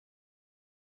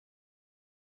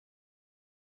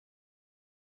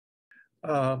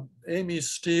Aimy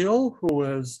Steele, who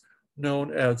is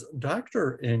known as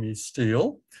Dr. Aimy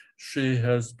Steele. She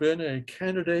has been a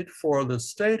candidate for the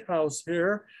State House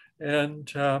here,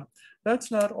 and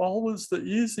that's not always the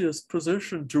easiest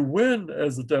position to win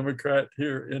as a Democrat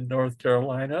here in North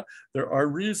Carolina. There are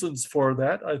reasons for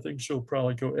that. I think she'll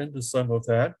probably go into some of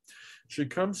that. She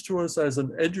comes to us as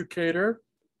an educator,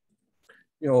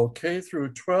 K through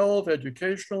 12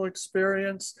 educational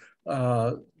experience.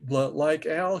 Like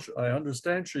Al, I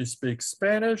understand she speaks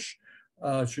Spanish.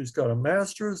 She's got a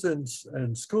master's in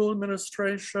school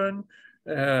administration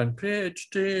and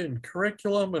PhD in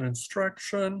curriculum and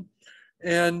instruction.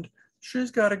 And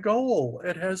she's got a goal.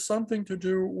 It has something to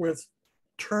do with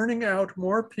turning out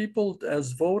more people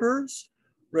as voters,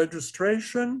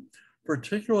 registration,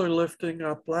 particularly lifting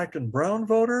up Black and brown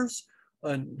voters,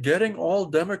 and getting all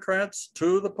Democrats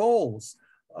to the polls.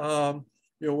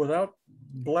 Without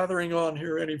blathering on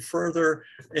here any further,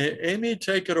 Aimy,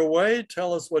 take it away.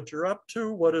 Tell us what you're up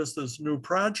to. What is this new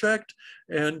project?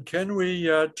 And can we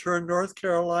turn North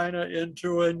Carolina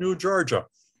into a new Georgia?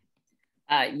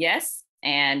 Yes.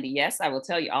 And yes, I will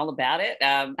tell you all about it.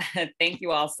 Thank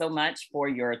you all so much for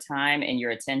your time and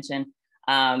your attention,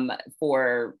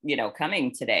 for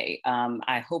coming today.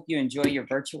 I hope you enjoy your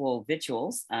virtual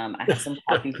victuals. I have some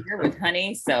coffee here with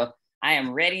honey, so I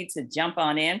am ready to jump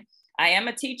on in. I am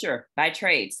a teacher by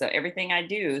trade, so everything I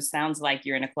do sounds like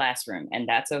you're in a classroom, and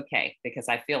that's okay, because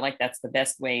I feel like that's the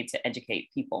best way to educate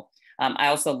people. I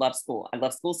also love school. I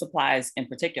love school supplies in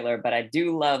particular, but I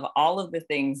do love all of the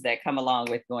things that come along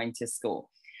with going to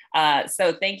school.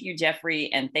 So thank you,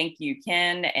 Jeffrey, and thank you,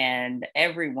 Ken, and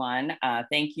everyone.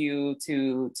 Thank you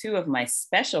to two of my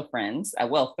special friends,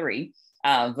 well, three,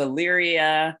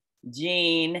 Valeria,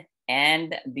 Jean,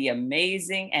 and the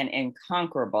amazing and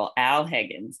incomparable Al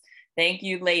Higgins. Thank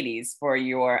you, ladies, for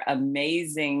your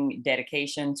amazing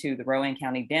dedication to the Rowan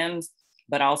County Dems,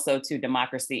 but also to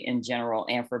democracy in general,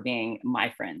 and for being my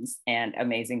friends and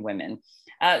amazing women.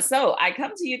 So I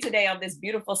come to you today on this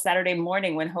beautiful Saturday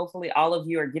morning when hopefully all of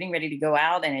you are getting ready to go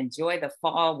out and enjoy the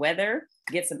fall weather,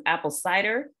 get some apple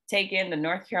cider, take in the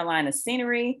North Carolina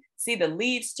scenery, see the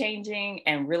leaves changing,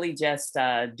 and really just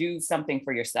do something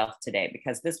for yourself today,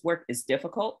 because this work is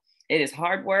difficult. It is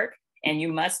hard work, and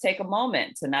you must take a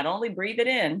moment to not only breathe it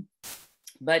in,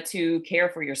 but to care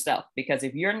for yourself, because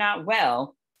if you're not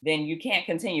well, then you can't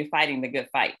continue fighting the good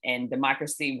fight, and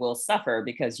democracy will suffer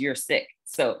because you're sick.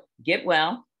 So get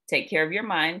well, take care of your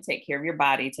mind, take care of your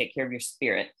body, take care of your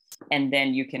spirit, and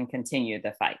then you can continue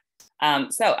the fight.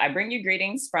 So I bring you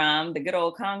greetings from the good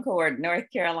old Concord, North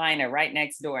Carolina, right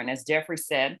next door. And as Jeffrey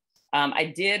said,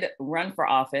 I did run for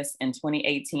office in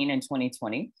 2018 and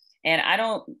 2020. And I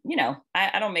don't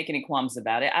make any qualms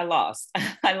about it. I lost.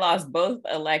 I lost both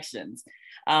elections.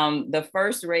 The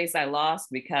first race I lost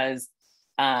because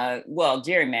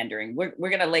gerrymandering. We're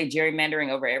going to lay gerrymandering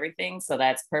over everything. So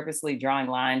that's purposely drawing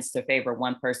lines to favor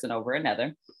one person over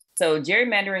another. So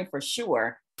gerrymandering for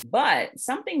sure, but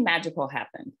something magical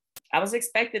happened. I was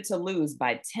expected to lose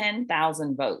by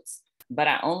 10,000 votes, but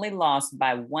I only lost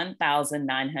by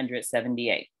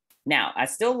 1,978. Now, I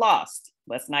still lost.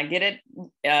 Let's not get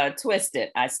it twisted.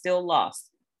 I still lost,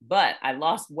 but I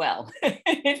lost well.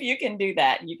 If you can do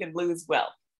that, you can lose well.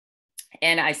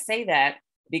 And I say that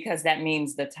because that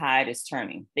means the tide is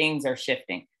turning. Things are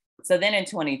shifting. So then in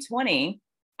 2020,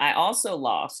 I also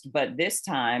lost, but this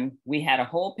time we had a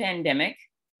whole pandemic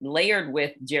layered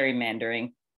with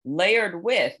gerrymandering, layered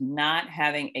with not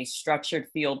having a structured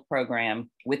field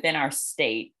program within our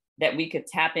state that we could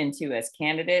tap into as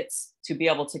candidates to be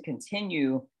able to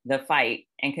continue the fight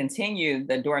and continue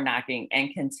the door knocking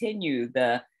and continue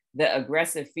the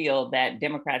aggressive field that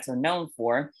Democrats are known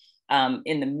for.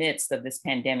 In the midst of this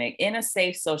pandemic in a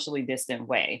safe, socially distant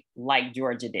way, like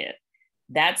Georgia did.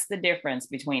 That's the difference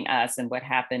between us and what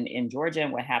happened in Georgia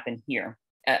and what happened here.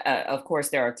 Of course,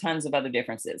 there are tons of other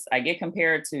differences. I get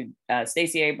compared to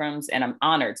Stacey Abrams, and I'm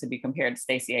honored to be compared to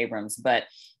Stacey Abrams, but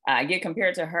I get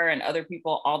compared to her and other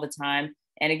people all the time.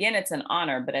 And again, it's an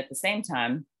honor, but at the same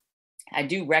time, I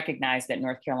do recognize that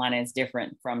North Carolina is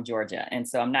different from Georgia. And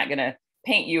so I'm not going to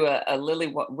paint you a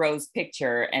lily rose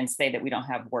picture and say that we don't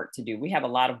have work to do. We have a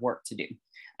lot of work to do.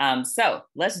 So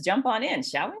let's jump on in,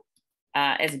 shall we?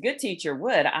 As a good teacher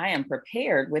would, I am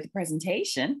prepared with a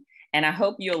presentation, and I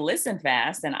hope you'll listen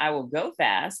fast, and I will go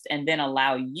fast and then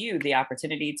allow you the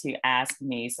opportunity to ask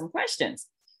me some questions.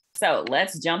 So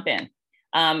let's jump in.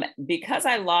 Because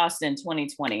I lost in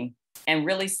 2020 and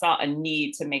really saw a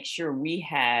need to make sure we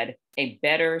had a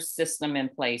better system in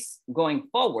place going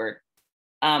forward,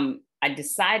 I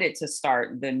decided to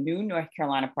start the New North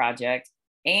Carolina Project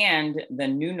and the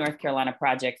New North Carolina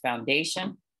Project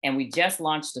Foundation And we just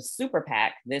launched a super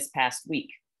PAC this past week.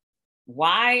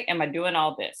 Why am I doing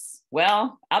all this?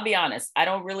 Well, I'll be honest. I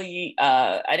didn't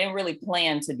really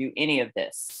plan to do any of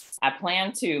this. I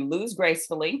planned to lose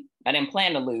gracefully. I didn't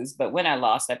plan to lose, but when I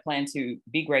lost, I planned to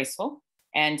be graceful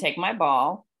and take my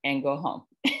ball and go home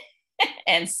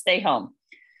and stay home.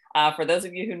 For those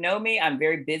of you who know me, I'm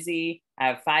very busy. I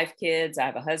have 5 kids. I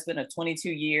have a husband of 22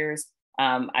 years.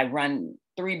 I run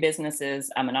 3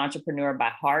 businesses. I'm an entrepreneur by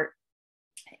heart.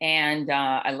 And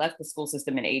I left the school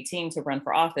system in 18 to run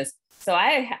for office. So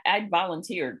I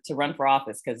volunteered to run for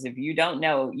office, because if you don't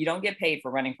know, you don't get paid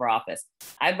for running for office.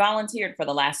 I volunteered for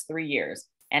the last 3 years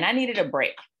and I needed a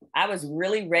break. I was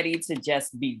really ready to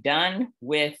just be done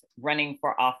with running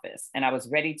for office, and I was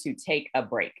ready to take a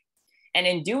break. And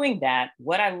in doing that,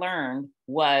 what I learned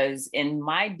was, in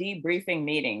my debriefing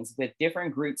meetings with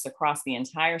different groups across the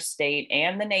entire state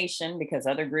and the nation, because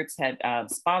other groups had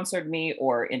sponsored me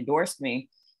or endorsed me,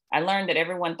 I learned that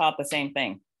everyone thought the same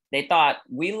thing. They thought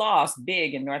we lost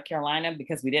big in North Carolina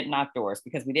because we didn't knock doors,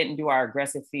 because we didn't do our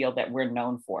aggressive field that we're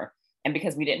known for, and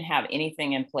because we didn't have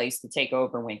anything in place to take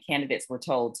over when candidates were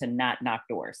told to not knock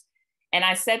doors. And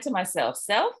I said to myself,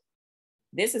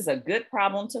 this is a good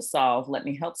problem to solve. Let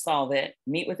me help solve it,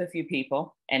 meet with a few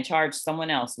people, and charge someone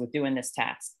else with doing this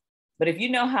task. But if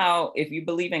you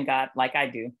believe in God, like I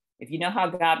do, if you know how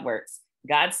God works,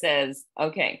 God says,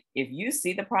 okay, if you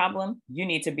see the problem, you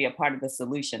need to be a part of the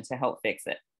solution to help fix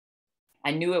it.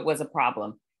 I knew it was a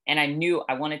problem, and I knew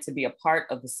I wanted to be a part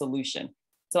of the solution.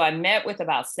 So I met with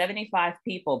about 75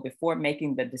 people before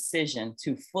making the decision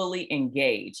to fully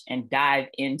engage and dive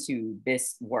into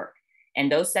this work.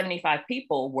 And those 75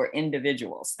 people were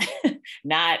individuals,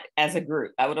 not as a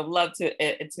group. I would have loved to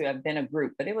have been a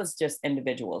group, but it was just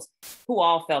individuals who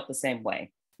all felt the same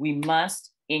way. We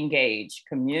must engage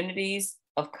communities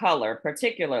of color,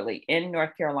 particularly in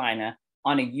North Carolina,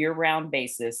 on a year-round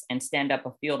basis, and stand up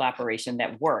a field operation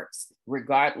that works,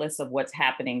 regardless of what's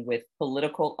happening with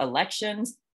political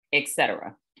elections, et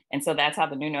cetera. And so that's how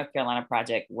the New North Carolina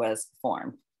Project was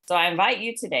formed. So I invite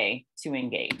you today to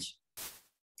engage.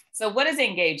 So what does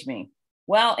engage mean?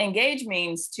 Well, engage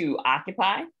means to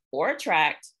occupy or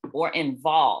attract or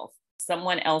involve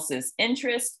someone else's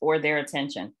interest or their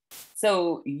attention.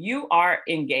 So you are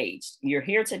engaged. You're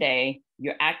here today.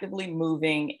 You're actively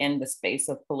moving in the space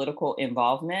of political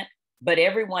involvement, but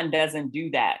everyone doesn't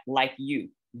do that like you.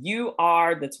 You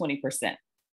are the 20%.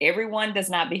 Everyone does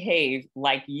not behave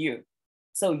like you.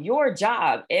 So your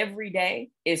job every day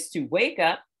is to wake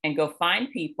up and go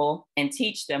find people and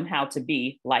teach them how to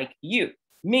be like you,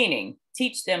 meaning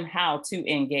teach them how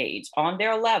to engage on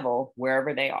their level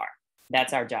wherever they are.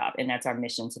 That's our job, and that's our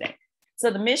mission today.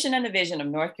 So the mission and the vision of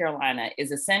North Carolina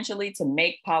is essentially to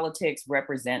make politics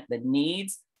represent the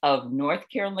needs of North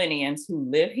Carolinians who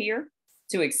live here,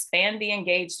 to expand the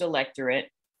engaged electorate,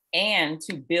 and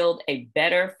to build a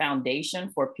better foundation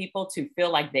for people to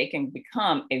feel like they can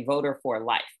become a voter for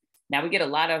life. Now, we get a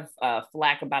lot of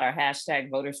flack about our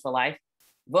hashtag Voters for Life.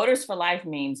 Voters for Life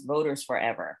means voters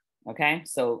forever. Okay,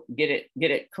 so get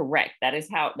it correct.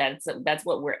 That's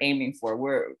what we're aiming for.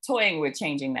 We're toying with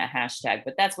changing that hashtag,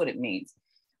 but that's what it means.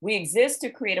 We exist to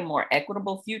create a more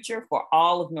equitable future for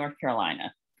all of North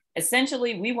Carolina.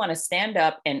 Essentially, we want to stand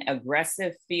up an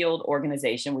aggressive field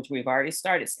organization, which we've already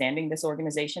started standing this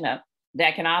organization up,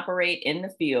 that can operate in the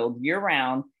field year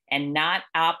round and not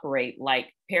operate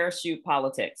like parachute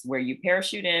politics, where you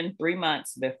parachute in 3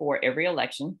 months before every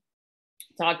election,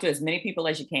 talk to as many people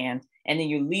as you can, and then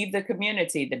you leave the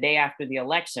community the day after the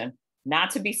election,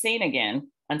 not to be seen again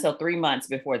until 3 months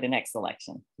before the next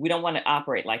election. We don't want to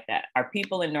operate like that. Our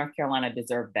people in North Carolina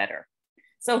deserve better.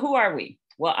 So who are we?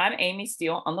 Well, I'm Aimy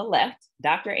Steele on the left,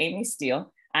 Dr. Aimy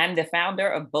Steele. I'm the founder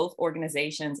of both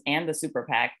organizations and the Super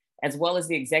PAC, as well as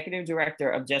the executive director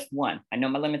of just one. I know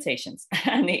my limitations.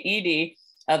 I'm the ED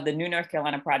of the New North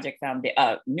Carolina Project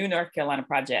New North Carolina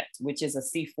Project, which is a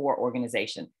C4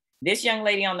 organization. This young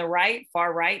lady on the right,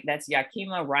 far right, that's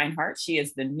Yakima Reinhardt. She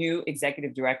is the new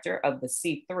executive director of the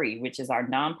C3, which is our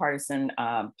nonpartisan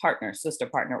sister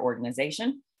partner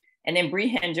organization. And then Bree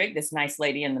Hendrick, this nice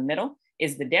lady in the middle,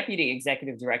 is the deputy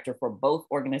executive director for both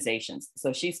organizations.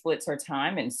 So she splits her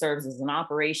time and serves as an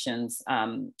operations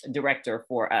director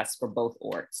for us for both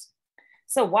orgs.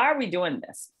 So why are we doing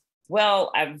this?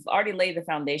 Well, I've already laid the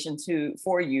foundation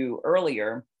for you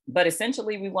earlier, but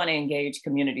essentially we want to engage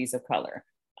communities of color.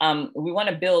 We want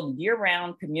to build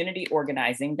year-round community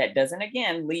organizing that doesn't,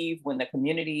 again, leave when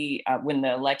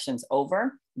the election's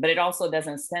over, but it also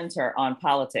doesn't center on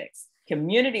politics.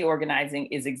 Community organizing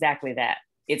is exactly that.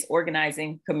 It's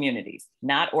organizing communities,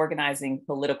 not organizing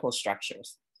political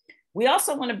structures. We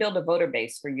also want to build a voter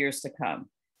base for years to come.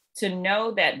 To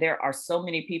know that there are so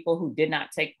many people who did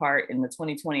not take part in the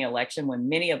 2020 election when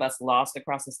many of us lost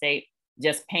across the state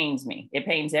just pains me. It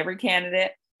pains every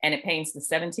candidate, and it pains the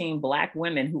 17 Black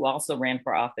women who also ran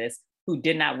for office who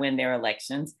did not win their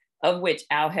elections, of which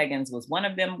Al Higgins was one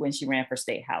of them when she ran for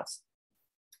state house.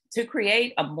 To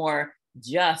create a more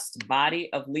just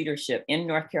body of leadership in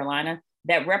North Carolina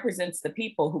that represents the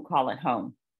people who call it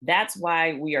home. That's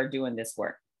why we are doing this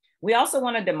work. We also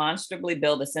want to demonstrably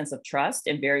build a sense of trust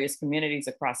in various communities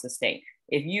across the state.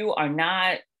 If you are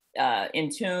not in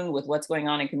tune with what's going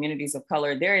on in communities of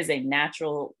color, there is a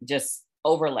natural just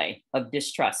overlay of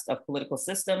distrust of political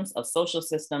systems, of social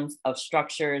systems, of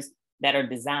structures that are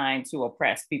designed to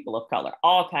oppress people of color,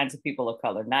 all kinds of people of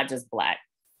color, not just Black,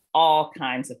 all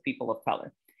kinds of people of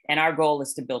color. And our goal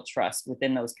is to build trust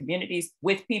within those communities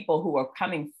with people who are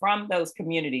coming from those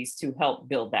communities to help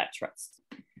build that trust.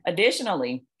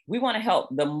 Additionally, we want to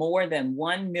help the more than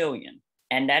 1 million,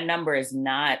 and that number is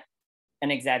not an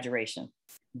exaggeration,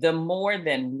 the more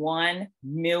than 1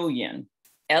 million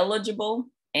eligible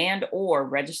and or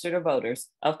registered voters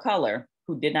of color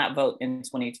who did not vote in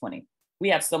 2020. We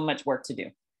have so much work to do.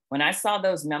 When I saw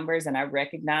those numbers and I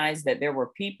recognized that there were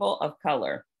people of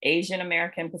color, Asian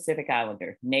American, Pacific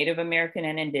Islander, Native American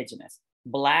and Indigenous,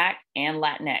 Black and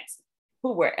Latinx,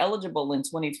 who were eligible in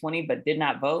 2020 but did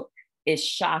not vote, it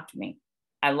shocked me.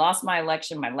 I lost my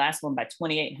election, my last one, by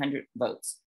 2,800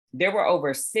 votes. There were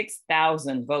over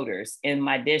 6,000 voters in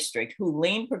my district who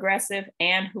leaned progressive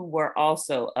and who were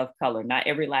also of color. Not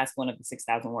every last one of the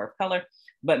 6,000 were of color,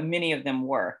 but many of them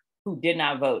were, who did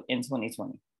not vote in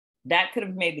 2020. That could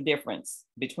have made the difference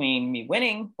between me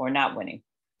winning or not winning.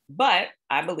 But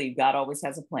I believe God always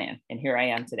has a plan, and here I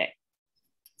am today.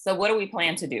 So what do we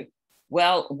plan to do?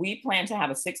 Well, we plan to have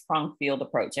a 6-pronged field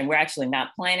approach, and we're actually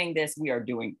not planning this, we are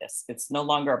doing this. It's no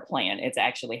longer a plan, it's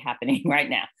actually happening right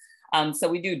now. So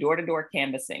we do door-to-door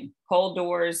canvassing, cold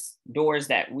doors, doors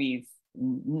that we've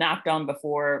knocked on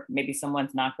before, maybe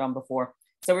someone's knocked on before.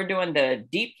 So we're doing the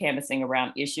deep canvassing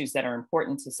around issues that are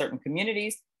important to certain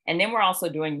communities. And then we're also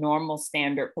doing normal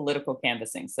standard political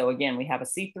canvassing. So again, we have a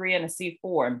C3 and a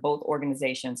C4 and both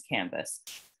organizations canvass.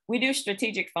 We do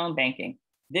strategic phone banking.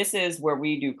 This is where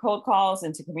we do cold calls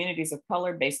into communities of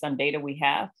color based on data we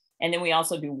have. And then we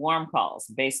also do warm calls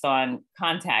based on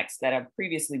contacts that have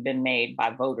previously been made by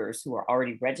voters who are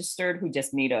already registered, who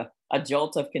just need a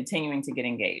jolt of continuing to get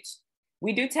engaged.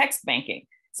 We do text banking.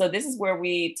 So this is where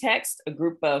we text a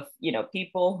group of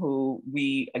people who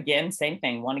we, again, same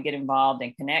thing, want to get involved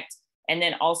and connect. And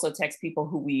then also text people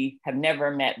who we have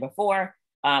never met before,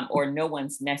 or no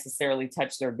one's necessarily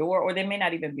touched their door, or they may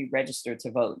not even be registered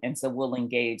to vote. And so we'll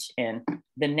engage in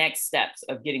the next steps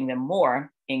of getting them more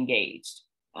engaged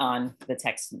on the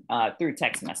text through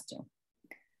text messaging.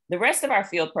 The rest of our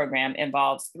field program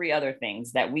involves 3 other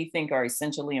things that we think are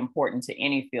essentially important to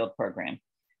any field program.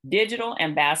 Digital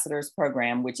Ambassadors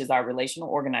Program, which is our relational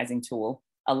organizing tool,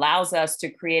 allows us to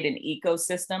create an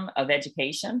ecosystem of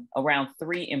education around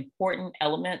 3 important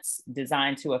elements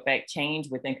designed to affect change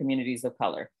within communities of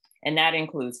color. And that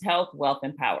includes health, wealth,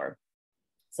 and power.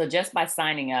 So just by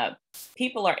signing up,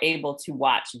 people are able to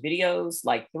watch videos,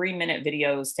 like 3-minute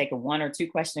videos, take a 1 or 2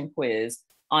 question quiz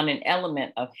on an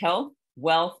element of health,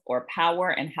 wealth, or power,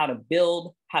 and how to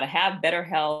have better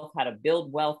health, how to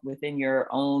build wealth within your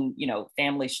own,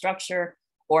 family structure,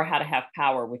 or how to have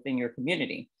power within your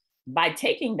community. By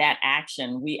taking that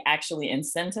action, we actually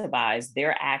incentivize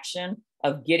their action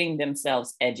of getting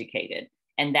themselves educated.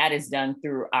 And that is done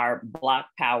through our Block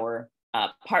Power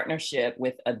partnership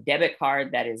with a debit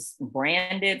card that is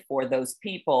branded for those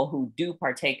people who do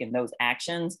partake in those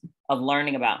actions of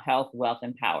learning about health, wealth,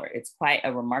 and power. It's quite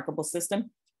a remarkable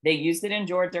system. They used it in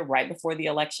Georgia right before the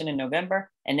election in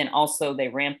November. And then also they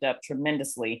ramped up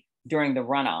tremendously during the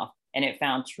runoff. And it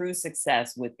found true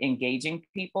success with engaging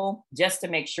people just to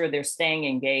make sure they're staying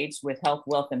engaged with health,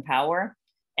 wealth, and power.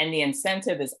 And the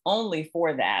incentive is only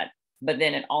for that, but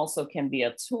then it also can be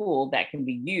a tool that can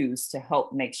be used to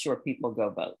help make sure people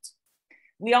go vote.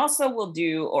 We also will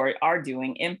do or are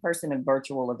doing in-person and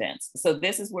virtual events. So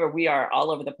this is where we are all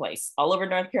over the place, all over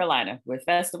North Carolina with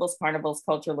festivals, carnivals,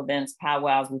 cultural events,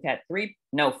 powwows. We've had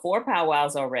 4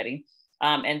 powwows already.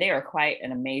 And they are quite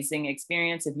an amazing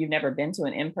experience. If you've never been to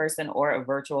an in-person or a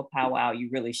virtual powwow, you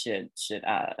really should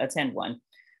attend one.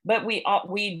 But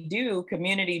we do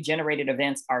community-generated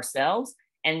events ourselves.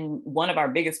 And one of our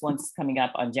biggest ones is coming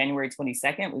up on January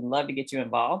 22nd. We'd love to get you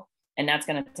involved. And that's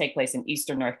going to take place in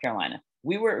Eastern North Carolina.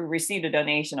 We received a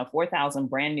donation of 4,000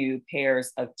 brand new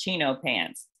pairs of chino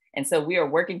pants. And so we are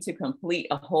working to complete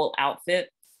a whole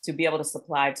outfit to be able to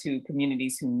supply to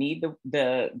communities who need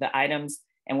the items.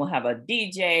 and we'll have a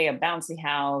DJ, a bouncy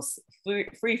house,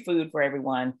 free food for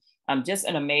everyone. Just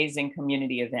an amazing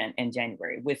community event in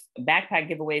January with backpack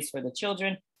giveaways for the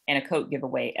children and a coat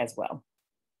giveaway as well.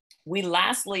 We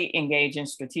lastly engage in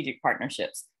strategic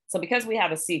partnerships. So because we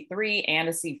have a C3 and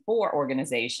a C4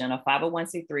 organization, a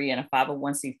 501c3 and a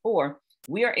 501c4,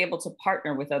 we are able to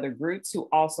partner with other groups who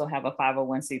also have a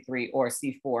 501c3 or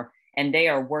C4, and they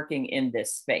are working in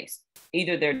this space.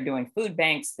 Either they're doing food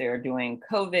banks, they're doing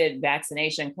COVID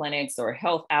vaccination clinics or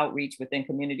health outreach within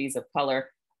communities of color,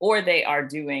 or they are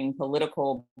doing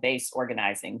political-based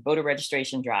organizing, voter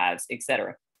registration drives, et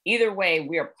cetera. Either way,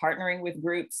 we are partnering with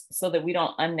groups so that we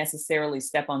don't unnecessarily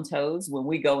step on toes when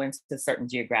we go into certain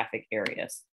geographic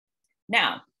areas.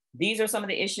 Now, these are some of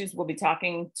the issues we'll be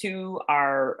talking to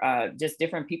our just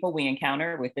different people we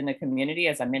encounter within the community.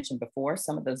 As I mentioned before,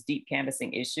 some of those deep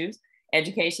canvassing issues.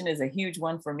 Education is a huge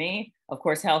one for me. Of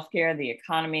course, healthcare, the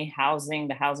economy, housing,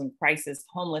 the housing crisis,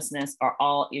 homelessness are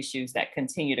all issues that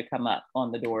continue to come up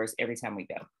on the doors every time we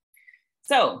go.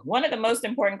 So one of the most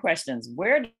important questions,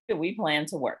 where do we plan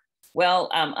to work? Well,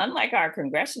 unlike our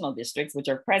congressional districts, which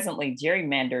are presently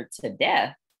gerrymandered to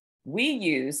death, we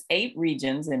use 8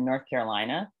 regions in North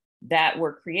Carolina that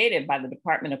were created by the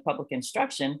Department of Public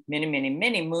Instruction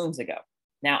many moons ago.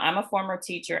 Now, I'm a former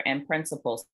teacher and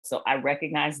principal, so I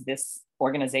recognize this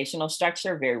organizational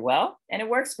structure very well, and it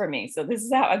works for me. So this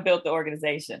is how I built the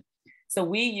organization. So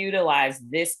we utilize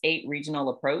this 8 regional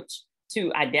approach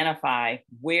to identify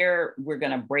where we're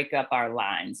going to break up our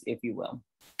lines, if you will.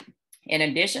 In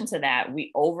addition to that,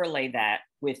 we overlay that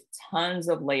with tons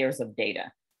of layers of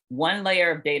data. One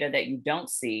layer of data that you don't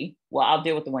see, well, I'll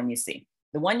deal with the one you see.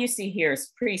 The one you see here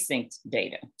is precinct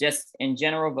data, just in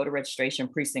general voter registration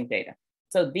precinct data.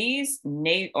 So these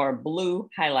blue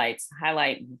highlights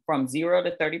highlight from 0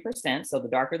 to 30%. So the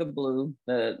darker the blue,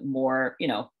 the more,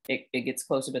 it gets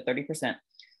closer to 30%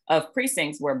 of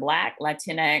precincts where Black,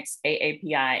 Latinx,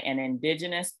 AAPI, and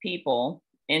Indigenous people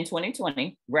in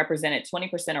 2020 represented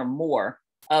 20% or more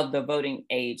of the voting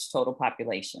age total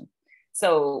population.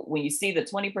 So when you see the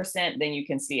 20%, then you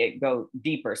can see it go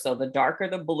deeper. So the darker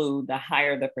the blue, the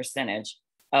higher the percentage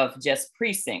of just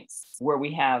precincts where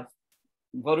we have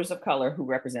voters of color who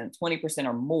represent 20%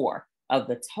 or more of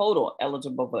the total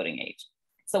eligible voting age.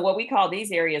 So what we call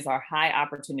these areas are high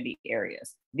opportunity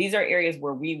areas. These are areas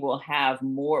where we will have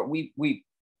more, we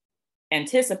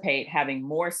anticipate having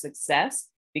more success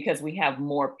because we have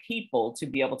more people to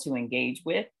be able to engage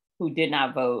with who did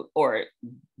not vote or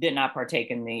did not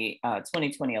partake in the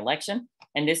 2020 election.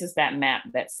 And this is that map,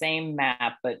 that same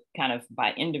map, but kind of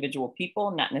by individual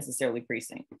people, not necessarily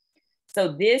precinct. So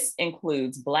this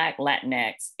includes Black,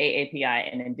 Latinx,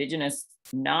 AAPI, and Indigenous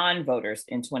non-voters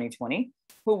in 2020,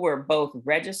 who were both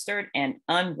registered and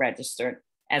unregistered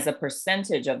as a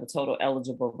percentage of the total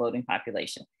eligible voting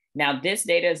population. Now, this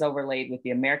data is overlaid with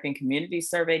the American Community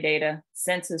Survey data,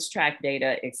 census tract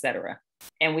data, et cetera.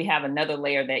 And we have another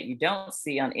layer that you don't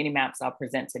see on any maps I'll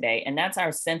present today, and that's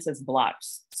our census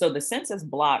blocks. So the census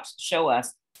blocks show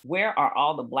us where are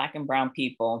all the Black and brown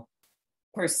people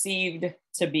perceived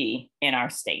to be in our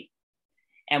state.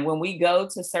 And when we go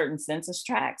to certain census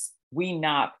tracts, we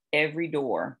knock every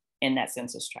door in that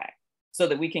census tract so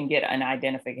that we can get an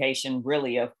identification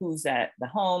really of who's at the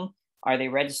home. Are they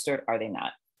registered? Are they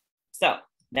not? So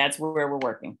that's where we're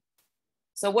working.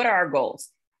 So what are our goals?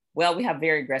 Well, we have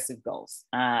very aggressive goals.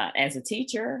 As a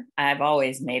teacher, I've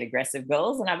always made aggressive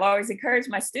goals and I've always encouraged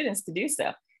my students to do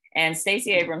so. And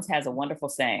Stacey Abrams has a wonderful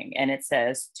saying, and it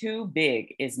says, too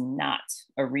big is not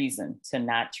a reason to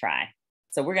not try.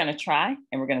 So we're gonna try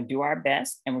and we're gonna do our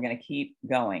best and we're gonna keep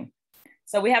going.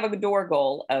 So we have a door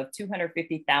goal of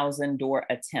 250,000 door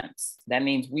attempts. That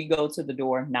means we go to the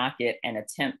door, knock it, and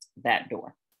attempt that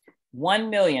door. 1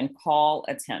 million call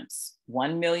attempts,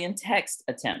 1 million text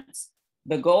attempts.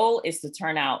 The goal is to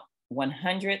turn out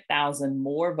 100,000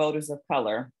 more voters of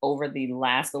color over the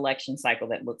last election cycle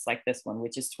that looks like this one,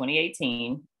 which is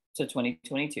 2018 to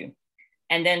 2022.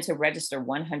 And then to register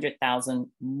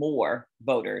 100,000 more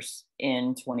voters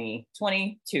in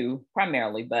 2022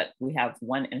 primarily, but we have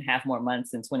 1.5 more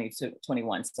months in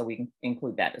 2021, so we can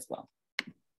include that as well.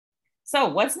 So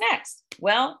what's next?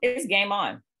 Well, it's game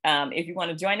on. If you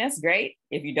want to join us, great.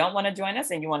 If you don't want to join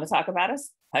us and you want to talk about us,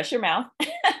 hush your mouth.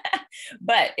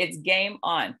 But it's game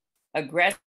on.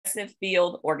 Aggressive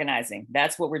field organizing.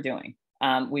 That's what we're doing.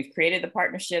 We've created the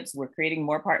partnerships. We're creating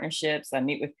more partnerships. I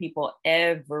meet with people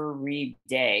every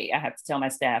day. I have to tell my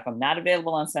staff I'm not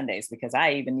available on Sundays because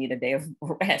I even need a day of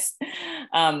rest.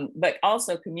 But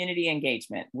also community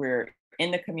engagement. We're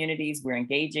in the communities, we're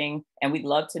engaging, and we'd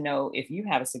love to know if you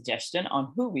have a suggestion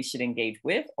on who we should engage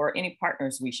with or any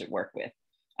partners we should work with.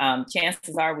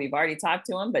 Chances are we've already talked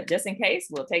to them, but just in case,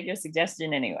 we'll take your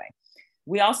suggestion anyway.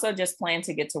 We also just plan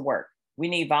to get to work. We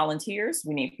need volunteers.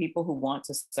 We need people who want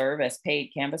to serve as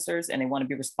paid canvassers and they want to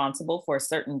be responsible for a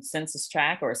certain census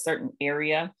tract or a certain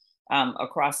area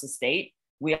across the state.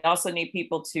 We also need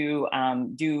people to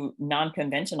do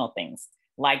non-conventional things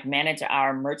like manage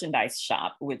our merchandise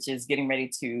shop, which is getting ready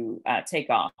to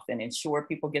take off, and ensure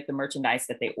people get the merchandise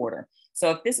that they order. So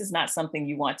if this is not something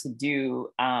you want to do,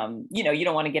 you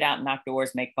don't want to get out and knock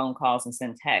doors, make phone calls and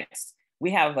send texts. We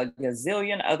have a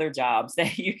gazillion other jobs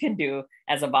that you can do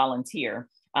as a volunteer.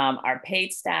 Our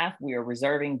paid staff, we are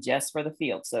reserving just for the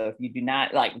field. So if you do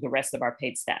not like the rest of our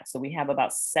paid staff, so we have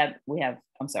about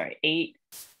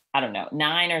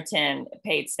 9 or 10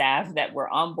 paid staff that we're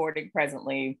onboarding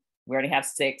presently. We already have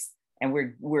 6 and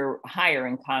we're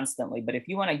hiring constantly. But if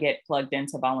you want to get plugged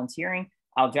into volunteering,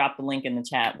 I'll drop the link in the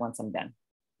chat once I'm done.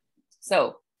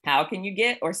 So how can you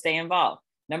get or stay involved?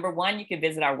 Number 1, you can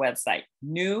visit our website,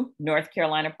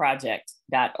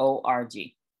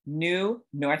 newnorthcarolinaproject.org,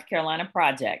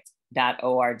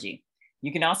 newnorthcarolinaproject.org.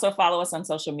 You can also follow us on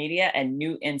social media at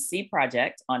New NC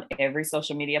Project on every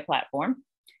social media platform.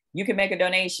 You can make a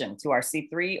donation to our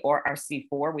C3 or our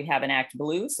C4. We have an Act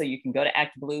Blue, so you can go to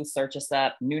Act Blue, search us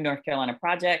up, New North Carolina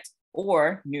Project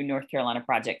or New North Carolina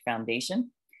Project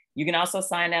Foundation. You can also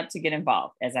sign up to get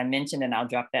involved, as I mentioned, and I'll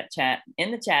drop that chat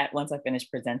in the chat once I finish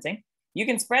presenting. You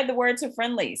can spread the word to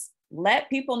friendlies. Let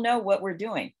people know what we're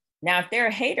doing. Now, if they're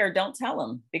a hater, don't tell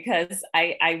them, because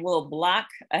I will block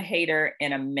a hater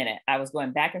in a minute. I was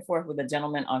going back and forth with a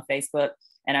gentleman on Facebook,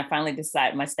 and I finally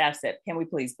decided, my staff said, can we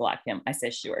please block him? I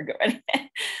said, sure, go ahead.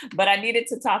 But I needed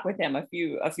to talk with him a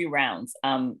few rounds.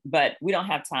 But we don't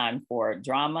have time for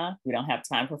drama. We don't have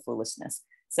time for foolishness.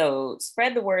 So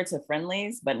spread the word to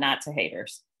friendlies, but not to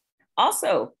haters.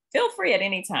 Also, feel free at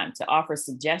any time to offer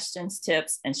suggestions,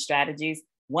 tips, and strategies.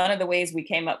 One of the ways we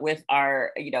came up with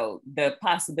our, the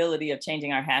possibility of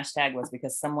changing our hashtag was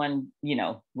because someone,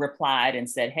 replied and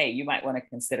said, hey, you might want to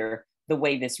consider the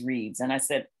way this reads. And I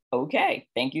said, okay,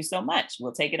 thank you so much.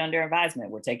 We'll take it under advisement.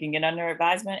 We're taking it under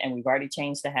advisement, and we've already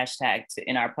changed the hashtag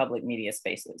in our public media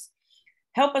spaces.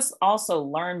 Help us also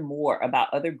learn more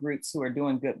about other groups who are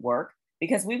doing good work,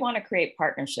 because we want to create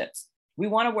partnerships. We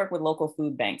want to work with local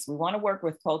food banks. We want to work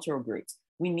with cultural groups.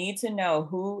 We need to know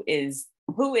who is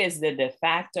the de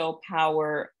facto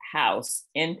powerhouse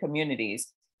in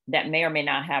communities that may or may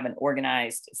not have an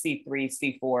organized C3,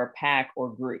 C4 pack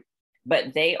or group,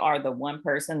 but they are the one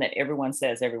person that everyone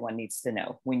says everyone needs to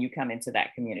know when you come into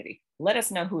that community. Let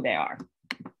us know who they are.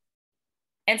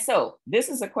 And so this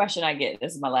is a question I get.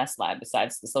 This is my last slide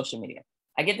besides the social media.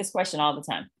 I get this question all the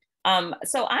time.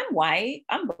 So I'm white,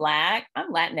 I'm Black,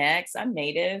 I'm Latinx, I'm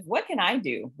Native. What can I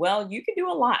do? Well, you can do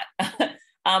a lot.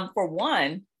 For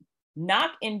one,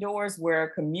 knock indoors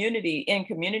in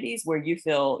communities where you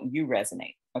feel you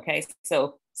resonate. Okay.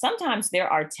 So sometimes there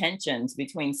are tensions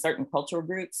between certain cultural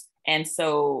groups. And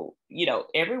so,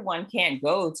 everyone can't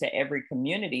go to every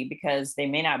community because they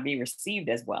may not be received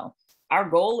as well. Our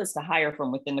goal is to hire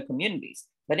from within the communities.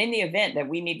 But in the event that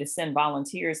we need to send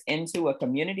volunteers into a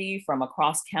community from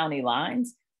across county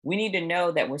lines, we need to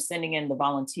know that we're sending in the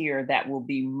volunteer that will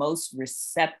be most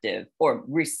receptive or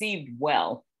received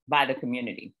well by the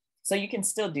community. So you can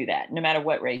still do that no matter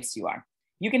what race you are.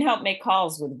 You can help make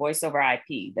calls with voice over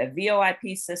IP. The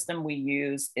VoIP system we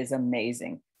use is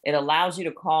amazing. It allows you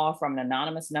to call from an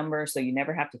anonymous number, so you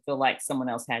never have to feel like someone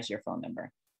else has your phone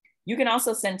number. You can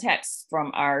also send texts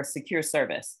from our secure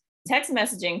service. Text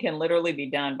messaging can literally be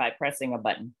done by pressing a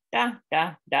button. Da,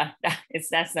 da, da, da. It's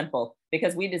that simple,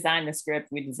 because we designed the script,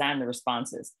 we designed the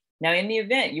responses. Now, in the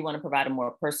event you want to provide a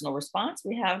more personal response,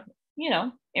 we have,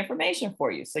 information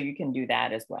for you, so you can do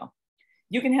that as well.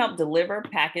 You can help deliver,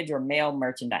 package, or mail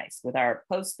merchandise. With our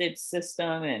postage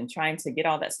system and trying to get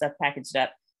all that stuff packaged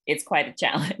up, it's quite a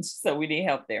challenge, so we need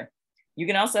help there. You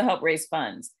can also help raise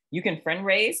funds. You can friend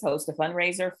raise, host a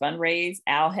fundraiser, fundraise.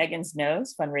 Al Higgins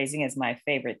knows fundraising is my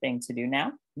favorite thing to do now.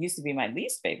 It used to be my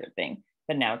least favorite thing,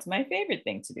 but now it's my favorite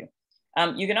thing to do.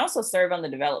 You can also serve on the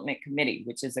development committee,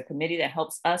 which is a committee that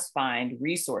helps us find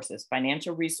resources,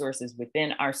 financial resources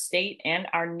within our state and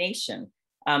our nation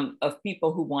of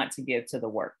people who want to give to the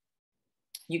work.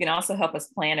 You can also help us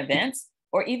plan events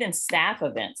or even staff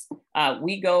events.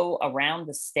 We go around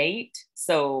the state,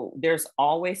 so there's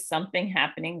always something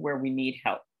happening where we need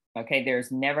help. Okay,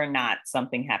 there's never not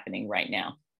something happening right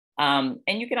now. And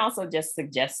you can also just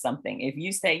suggest something. If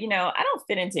you say, I don't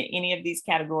fit into any of these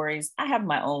categories, I have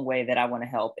my own way that I want to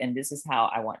help, and this is how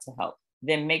I want to help,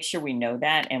 then make sure we know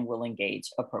that and we'll engage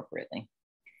appropriately.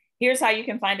 Here's how you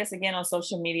can find us again on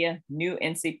social media, New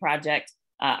NC Project.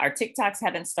 Our TikToks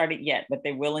haven't started yet, but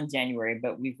they will in January,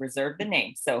 but we've reserved the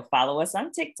name. So follow us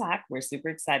on TikTok. We're super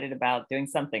excited about doing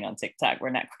something on TikTok.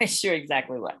 We're not quite sure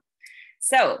exactly what.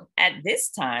 So at this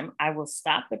time, I will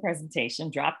stop the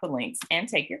presentation, drop the links, and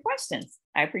take your questions.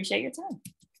 I appreciate your time.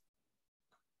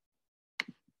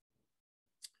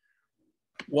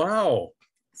 Wow,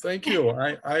 thank you.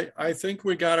 I think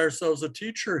we got ourselves a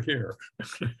teacher here.